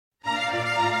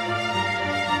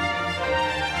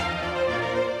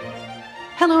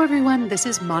Hello, everyone. This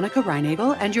is Monica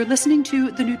Reinagel, and you're listening to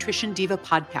the Nutrition Diva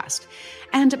podcast.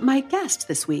 And my guest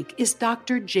this week is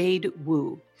Dr. Jade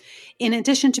Wu. In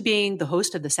addition to being the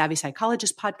host of the Savvy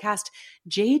Psychologist podcast,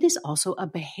 Jade is also a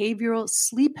behavioral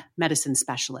sleep medicine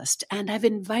specialist. And I've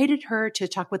invited her to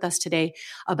talk with us today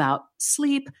about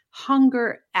sleep,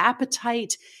 hunger,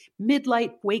 appetite,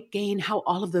 midlife weight gain, how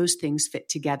all of those things fit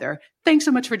together. Thanks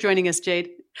so much for joining us,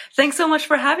 Jade. Thanks so much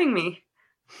for having me.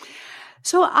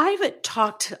 So I've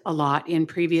talked a lot in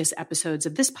previous episodes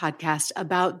of this podcast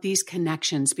about these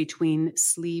connections between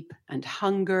sleep and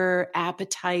hunger,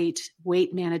 appetite,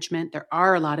 weight management. There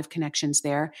are a lot of connections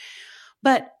there.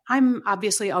 But I'm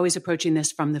obviously always approaching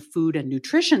this from the food and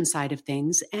nutrition side of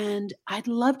things. And I'd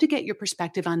love to get your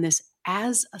perspective on this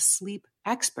as a sleep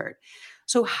expert.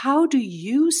 So how do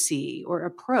you see or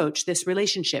approach this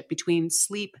relationship between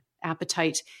sleep,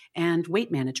 appetite, and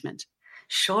weight management?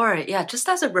 Sure. Yeah. Just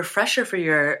as a refresher for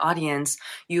your audience,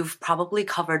 you've probably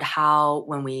covered how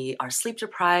when we are sleep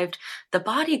deprived, the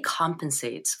body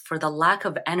compensates for the lack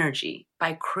of energy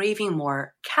by craving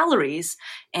more calories,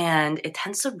 and it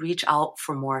tends to reach out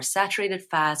for more saturated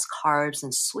fats, carbs,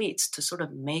 and sweets to sort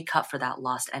of make up for that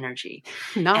lost energy.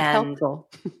 Not helpful.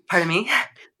 Pardon me?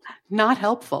 Not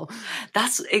helpful.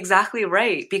 That's exactly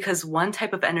right, because one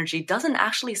type of energy doesn't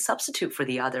actually substitute for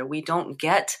the other. We don't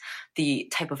get the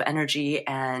type of energy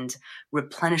and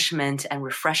replenishment and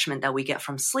refreshment that we get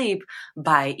from sleep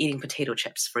by eating potato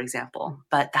chips, for example.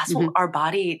 But that's what our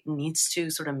body needs to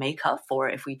sort of make up for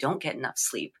if we don't get enough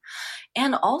sleep.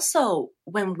 And also,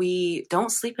 when we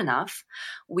don't sleep enough,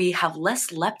 we have less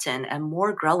leptin and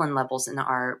more ghrelin levels in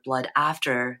our blood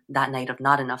after that night of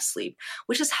not enough sleep,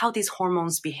 which is how these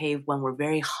hormones behave when we're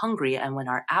very hungry and when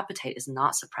our appetite is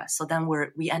not suppressed. So then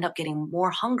we end up getting more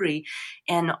hungry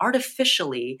and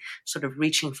artificially sort of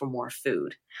reaching for more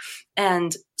food.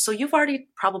 And so you've already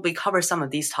probably covered some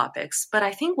of these topics, but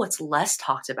I think what's less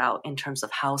talked about in terms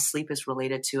of how sleep is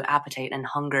related to appetite and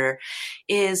hunger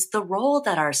is the role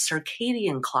that our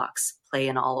circadian clocks play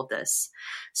in all of this.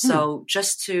 So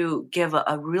just to give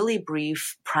a really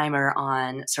brief primer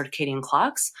on circadian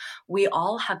clocks, we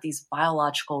all have these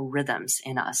biological rhythms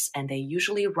in us, and they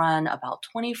usually run about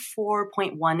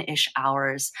 24.1-ish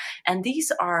hours. And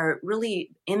these are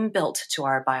really inbuilt to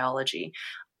our biology.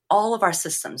 All of our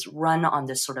systems run on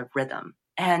this sort of rhythm.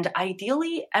 And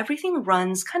ideally, everything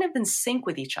runs kind of in sync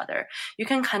with each other. You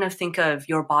can kind of think of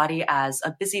your body as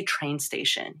a busy train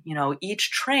station. You know,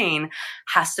 each train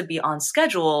has to be on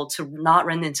schedule to not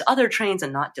run into other trains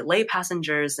and not delay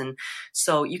passengers. And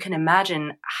so you can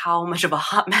imagine how much of a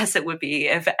hot mess it would be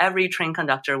if every train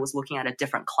conductor was looking at a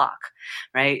different clock,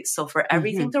 right? So for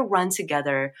everything to run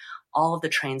together, all of the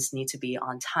trains need to be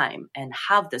on time and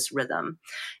have this rhythm.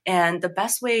 And the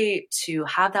best way to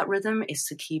have that rhythm is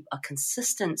to keep a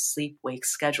consistent sleep-wake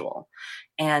schedule.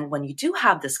 And when you do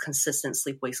have this consistent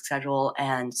sleep-wake schedule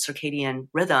and circadian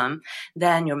rhythm,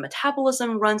 then your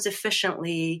metabolism runs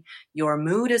efficiently, your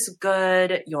mood is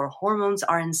good, your hormones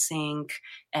are in sync,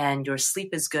 and your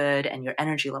sleep is good, and your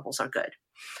energy levels are good.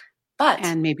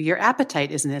 And maybe your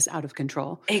appetite isn't as out of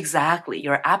control. Exactly.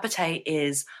 Your appetite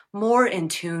is more in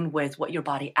tune with what your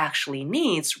body actually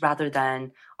needs rather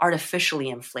than artificially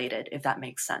inflated, if that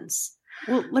makes sense.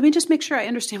 Well, let me just make sure I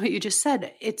understand what you just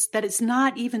said. It's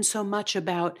not even so much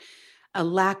about a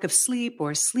lack of sleep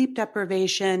or sleep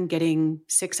deprivation, getting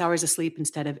 6 hours of sleep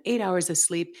instead of 8 hours of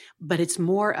sleep, but it's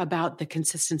more about the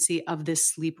consistency of this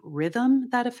sleep rhythm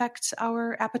that affects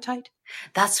our appetite?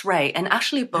 That's right. And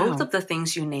actually, both of the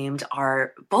things you named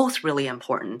are both really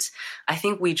important. I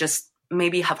think we just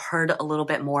maybe have heard a little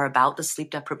bit more about the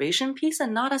sleep deprivation piece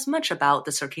and not as much about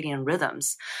the circadian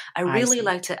rhythms. I really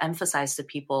like to emphasize to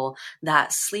people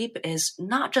that sleep is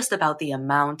not just about the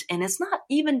amount, and it's not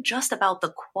even just about the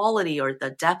quality or the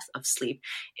depth of sleep.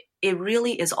 It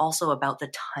really is also about the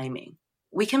timing.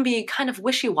 We can be kind of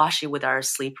wishy-washy with our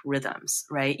sleep rhythms,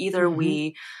 right? Either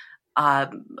maybe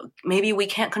we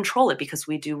can't control it because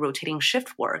we do rotating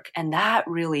shift work, and that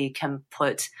really can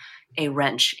put a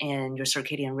wrench in your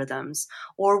circadian rhythms.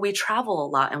 Or we travel a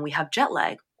lot and we have jet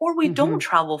lag, or we don't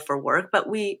travel for work, but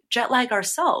we jet lag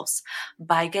ourselves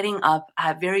by getting up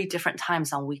at very different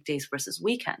times on weekdays versus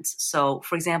weekends. So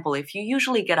for example, if you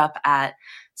usually get up at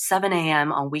 7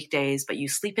 a.m. on weekdays, but you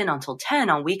sleep in until 10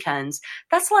 on weekends,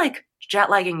 that's like jet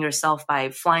lagging yourself by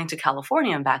flying to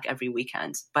California and back every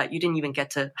weekend, but you didn't even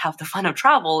get to have the fun of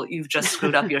travel. You've just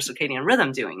screwed up your circadian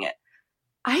rhythm doing it.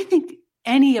 I think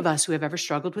any of us who have ever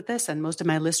struggled with this, and most of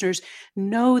my listeners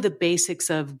know the basics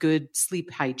of good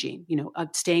sleep hygiene,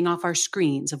 staying off our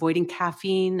screens, avoiding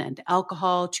caffeine and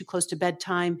alcohol too close to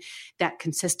bedtime, that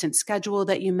consistent schedule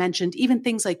that you mentioned, even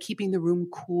things like keeping the room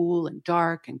cool and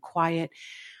dark and quiet.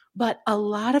 But a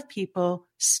lot of people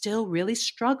still really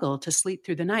struggle to sleep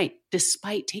through the night,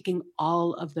 despite taking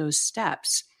all of those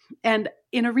steps. And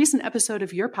in a recent episode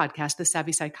of your podcast, The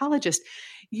Savvy Psychologist,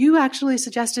 you actually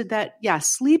suggested that,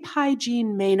 sleep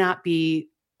hygiene may not be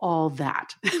all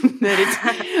that,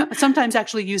 that it's sometimes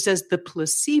actually used as the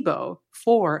placebo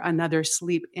for another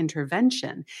sleep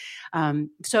intervention. And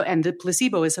the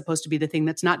placebo is supposed to be the thing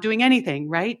that's not doing anything,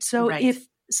 right? So Right. If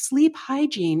sleep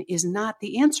hygiene is not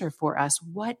the answer for us,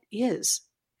 what is?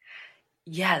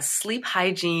 Yes, sleep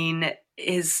hygiene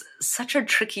is such a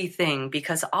tricky thing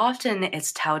because often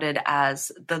it's touted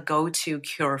as the go-to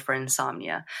cure for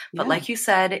insomnia. But like you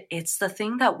said, it's the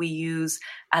thing that we use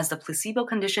as the placebo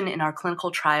condition in our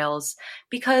clinical trials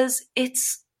because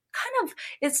it's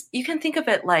you can think of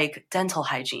it like dental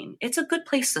hygiene. It's a good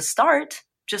place to start.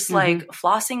 Just like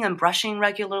flossing and brushing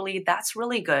regularly, that's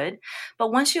really good.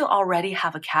 But once you already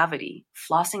have a cavity,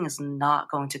 flossing is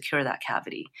not going to cure that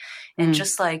cavity. And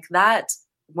just like that,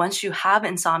 once you have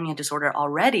insomnia disorder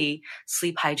already,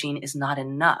 sleep hygiene is not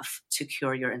enough to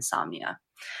cure your insomnia.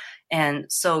 And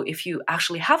so if you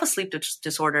actually have a sleep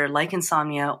disorder like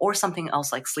insomnia or something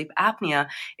else like sleep apnea,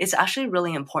 it's actually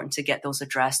really important to get those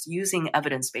addressed using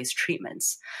evidence-based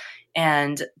treatments.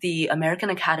 And the American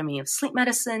Academy of Sleep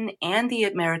Medicine and the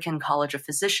American College of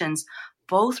Physicians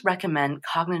both recommend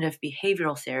cognitive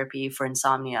behavioral therapy for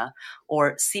insomnia,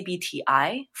 or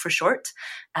CBTI for short,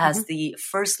 as the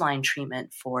first-line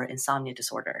treatment for insomnia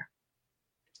disorder.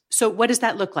 So what does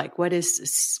that look like? What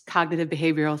is cognitive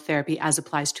behavioral therapy as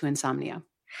applies to insomnia?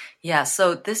 Yeah,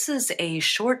 so this is a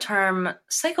short-term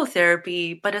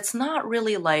psychotherapy, but it's not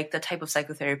really like the type of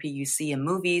psychotherapy you see in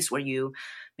movies where you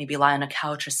maybe lie on a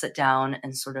couch or sit down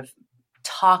and sort of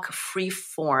talk free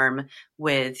form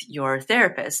with your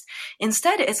therapist.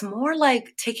 Instead, it's more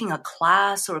like taking a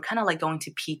class or kind of like going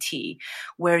to PT,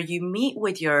 where you meet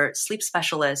with your sleep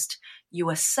specialist, you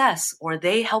assess, or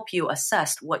they help you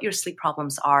assess what your sleep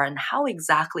problems are and how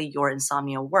exactly your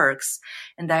insomnia works.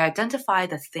 And they identify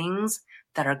the things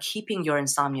that are keeping your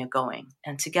insomnia going.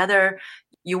 And together,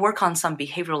 you work on some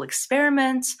behavioral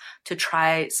experiments to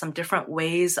try some different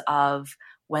ways of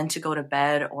when to go to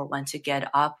bed or when to get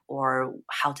up, or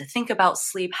how to think about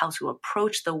sleep, how to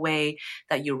approach the way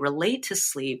that you relate to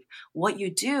sleep, what you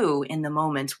do in the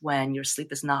moment when your sleep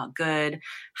is not good,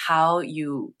 how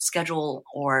you schedule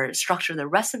or structure the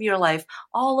rest of your life.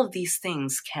 All of these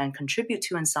things can contribute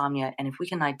to insomnia. And if we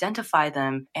can identify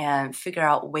them and figure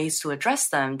out ways to address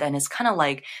them, then it's kind of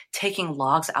like taking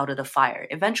logs out of the fire.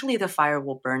 Eventually the fire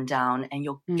will burn down and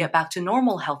you'll get back to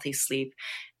normal, healthy sleep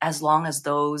as long as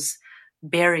those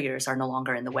barriers are no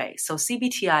longer in the way. So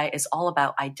CBTI is all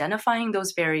about identifying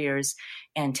those barriers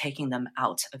and taking them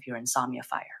out of your insomnia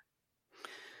fire.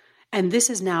 And this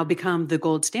has now become the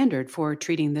gold standard for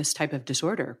treating this type of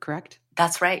disorder, correct?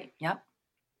 That's right. Yep.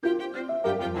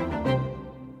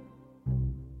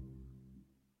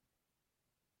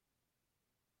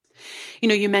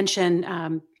 You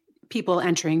mentioned people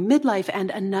entering midlife. And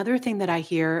another thing that I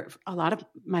hear a lot of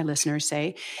my listeners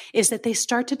say is that they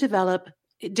start to develop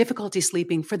difficulty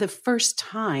sleeping for the first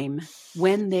time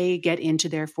when they get into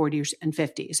their 40s and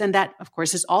 50s. And that, of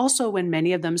course, is also when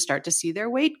many of them start to see their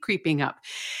weight creeping up.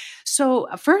 So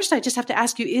first, I just have to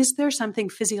ask you, is there something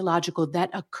physiological that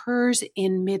occurs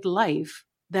in midlife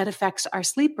that affects our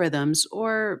sleep rhythms?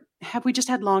 Or have we just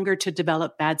had longer to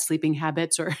develop bad sleeping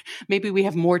habits? Or maybe we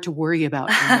have more to worry about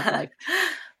in midlife?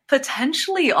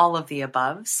 Potentially all of the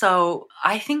above. So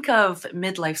I think of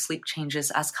midlife sleep changes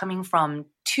as coming from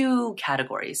two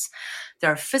categories.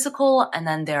 There are physical and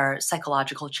then there are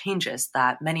psychological changes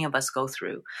that many of us go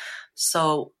through.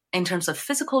 So in terms of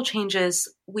physical changes,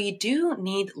 we do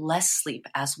need less sleep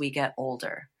as we get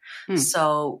older.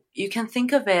 So you can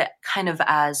think of it kind of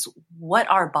as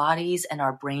what our bodies and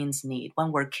our brains need.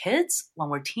 When we're kids, when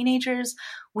we're teenagers,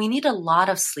 we need a lot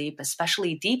of sleep,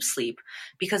 especially deep sleep,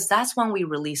 because that's when we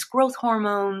release growth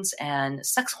hormones and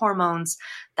sex hormones.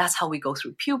 That's how we go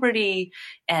through puberty.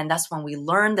 And that's when we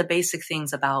learn the basic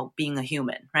things about being a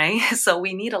human, right? So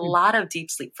we need a lot of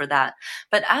deep sleep for that.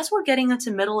 But as we're getting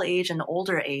into middle age and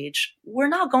older age, we're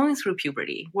not going through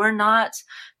puberty. We're not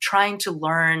trying to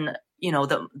learn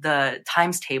the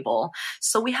times table.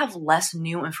 So we have less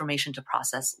new information to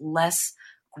process, less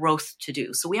growth to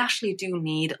do. So we actually do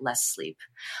need less sleep.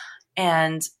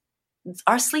 And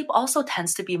our sleep also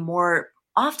tends to be more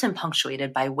often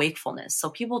punctuated by wakefulness. So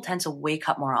people tend to wake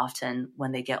up more often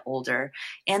when they get older,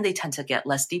 and they tend to get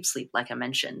less deep sleep, like I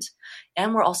mentioned.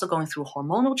 And we're also going through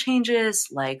hormonal changes,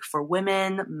 like for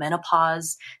women,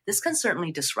 menopause. This can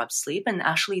certainly disrupt sleep. And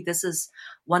actually, this is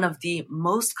one of the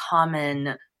most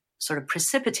common sort of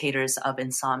precipitators of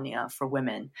insomnia for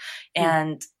women.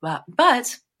 And,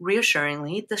 but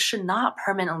reassuringly, this should not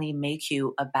permanently make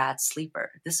you a bad sleeper.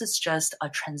 This is just a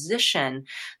transition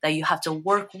that you have to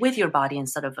work with your body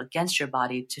instead of against your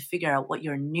body to figure out what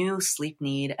your new sleep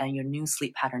need and your new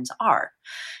sleep patterns are.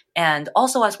 And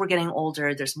also, as we're getting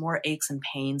older, there's more aches and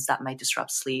pains that might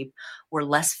disrupt sleep. We're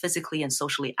less physically and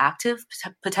socially active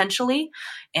potentially.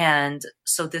 And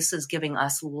so this is giving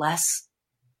us less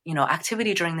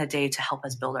activity during the day to help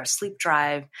us build our sleep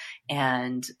drive,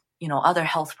 and other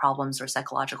health problems or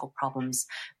psychological problems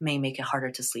may make it harder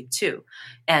to sleep too.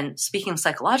 And speaking of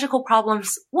psychological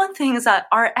problems, one thing is that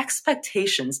our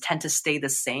expectations tend to stay the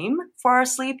same for our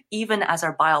sleep, even as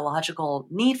our biological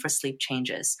need for sleep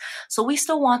changes. So we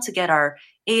still want to get our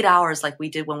 8 hours like we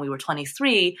did when we were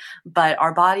 23, but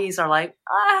our bodies are like,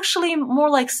 actually more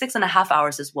like 6.5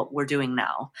 hours is what we're doing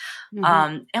now.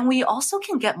 And we also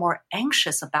can get more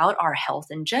anxious about our health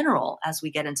in general as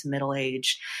we get into middle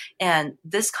age. And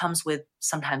this comes with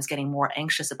sometimes getting more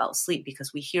anxious about sleep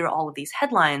because we hear all of these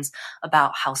headlines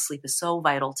about how sleep is so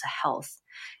vital to health.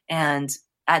 And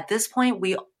at this point,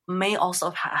 we may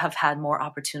also have had more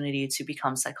opportunity to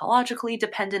become psychologically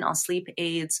dependent on sleep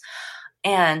aids,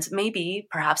 and maybe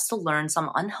perhaps to learn some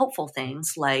unhelpful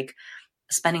things like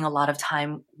spending a lot of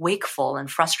time wakeful and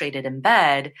frustrated in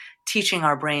bed, teaching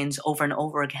our brains over and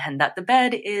over again that the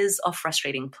bed is a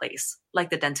frustrating place, like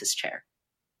the dentist chair.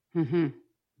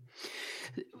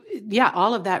 Yeah,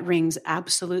 all of that rings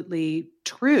absolutely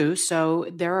true. So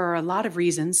there are a lot of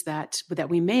reasons that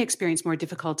we may experience more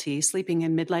difficulty sleeping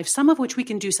in midlife, some of which we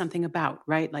can do something about,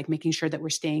 right? Like making sure that we're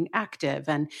staying active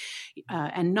and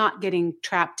not getting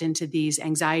trapped into these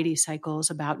anxiety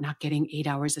cycles about not getting 8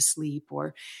 hours of sleep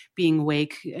or being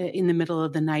awake in the middle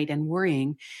of the night and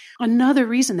worrying. Another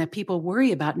reason that people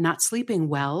worry about not sleeping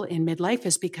well in midlife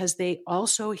is because they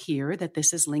also hear that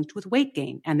this is linked with weight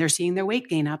gain, and they're seeing their weight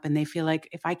gain up, and they feel like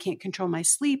if I can't control my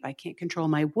sleep, I can't control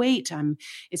my weight,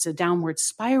 it's a downward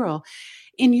spiral.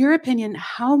 In your opinion,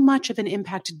 how much of an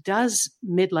impact does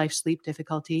midlife sleep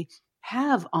difficulty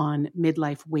have on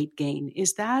midlife weight gain?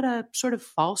 Is that a sort of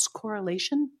false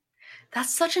correlation?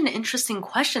 That's such an interesting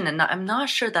question, and I'm not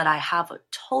sure that I have a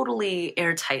totally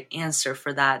airtight answer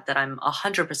for that I'm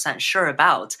 100% sure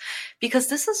about, because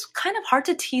this is kind of hard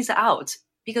to tease out.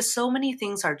 Because so many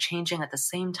things are changing at the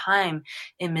same time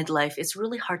in midlife, it's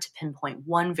really hard to pinpoint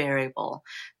one variable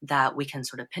that we can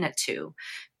sort of pin it to.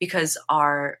 Because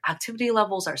our activity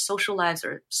levels, our social lives,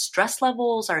 our stress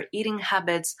levels, our eating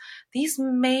habits, these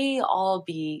may all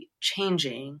be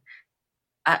changing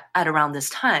at around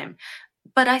this time.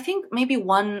 But I think maybe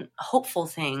one hopeful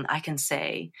thing I can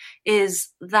say is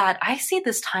that I see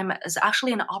this time as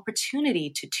actually an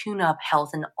opportunity to tune up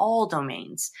health in all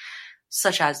domains,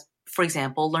 such as, for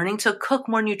example, learning to cook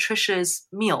more nutritious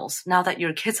meals now that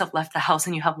your kids have left the house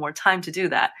and you have more time to do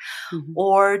that,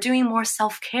 or doing more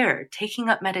self-care, taking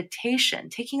up meditation,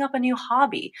 taking up a new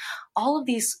hobby. All of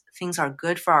these things are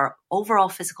good for our overall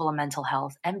physical and mental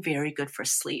health and very good for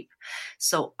sleep.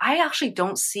 So I actually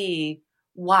don't see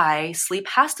why sleep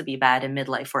has to be bad in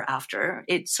midlife or after.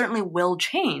 It certainly will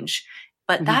change.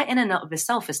 But that in and of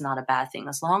itself is not a bad thing.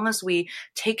 As long as we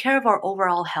take care of our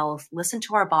overall health, listen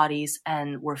to our bodies,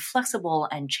 and we're flexible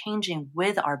and changing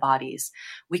with our bodies,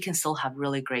 we can still have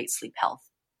really great sleep health.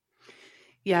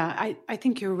 Yeah, I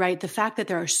think you're right. The fact that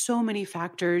there are so many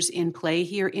factors in play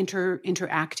here,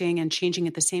 interacting and changing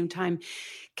at the same time,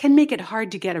 can make it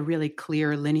hard to get a really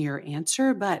clear linear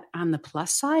answer. But on the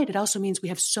plus side, it also means we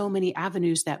have so many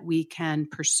avenues that we can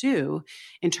pursue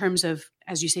in terms of,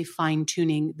 as you say, fine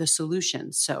tuning the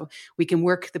solutions. So we can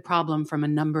work the problem from a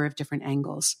number of different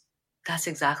angles. That's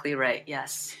exactly right.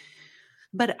 Yes.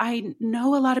 But I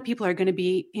know a lot of people are going to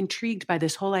be intrigued by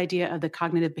this whole idea of the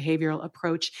cognitive behavioral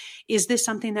approach. Is this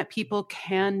something that people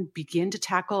can begin to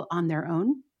tackle on their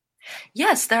own?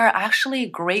 Yes, there are actually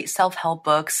great self-help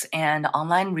books and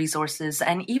online resources,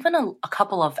 and even a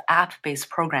couple of app-based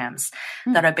programs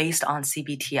that are based on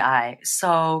CBTI.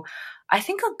 So I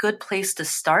think a good place to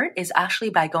start is actually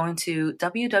by going to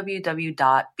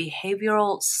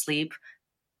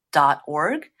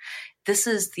www.behavioralsleep.org. This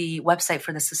is the website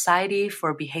for the Society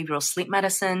for Behavioral Sleep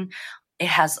Medicine. It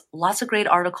has lots of great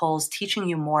articles teaching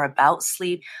you more about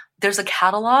sleep. There's a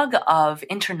catalog of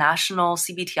international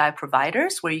CBTI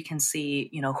providers where you can see,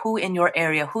 who in your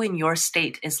area, who in your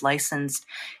state is licensed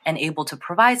and able to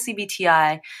provide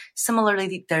CBTI.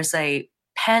 Similarly, there's a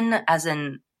PEN, as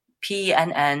in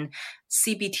PNN,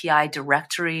 CBTI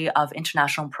directory of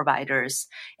international providers.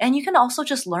 And you can also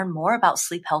just learn more about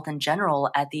sleep health in general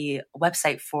at the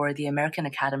website for the American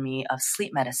Academy of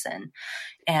Sleep Medicine.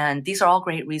 And these are all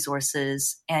great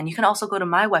resources. And you can also go to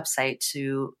my website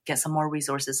to get some more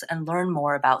resources and learn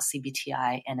more about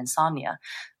CBTI and insomnia.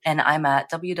 And I'm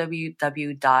at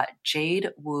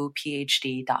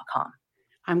www.jadeWuPhD.com.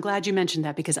 I'm glad you mentioned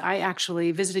that because I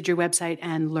actually visited your website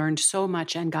and learned so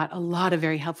much and got a lot of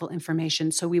very helpful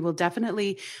information. So we will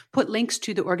definitely put links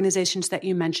to the organizations that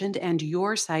you mentioned and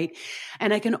your site.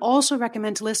 And I can also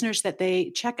recommend to listeners that they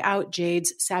check out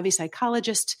Jade's Savvy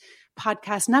Psychologist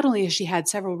podcast. Not only has she had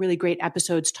several really great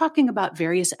episodes talking about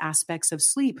various aspects of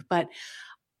sleep, but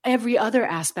every other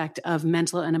aspect of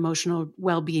mental and emotional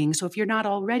well-being. So if you're not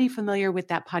already familiar with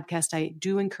that podcast, I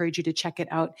do encourage you to check it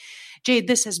out. Jade,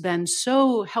 this has been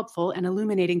so helpful and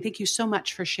illuminating. Thank you so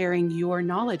much for sharing your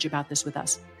knowledge about this with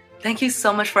us. Thank you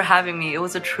so much for having me. It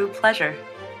was a true pleasure.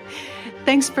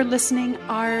 Thanks for listening.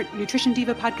 Our Nutrition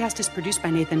Diva podcast is produced by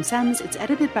Nathan Sems. It's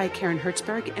edited by Karen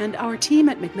Hertzberg. And our team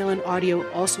at Macmillan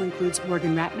Audio also includes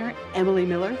Morgan Ratner, Emily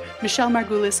Miller, Michelle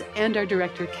Margulis, and our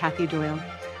director, Kathy Doyle.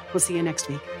 We'll see you next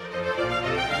week.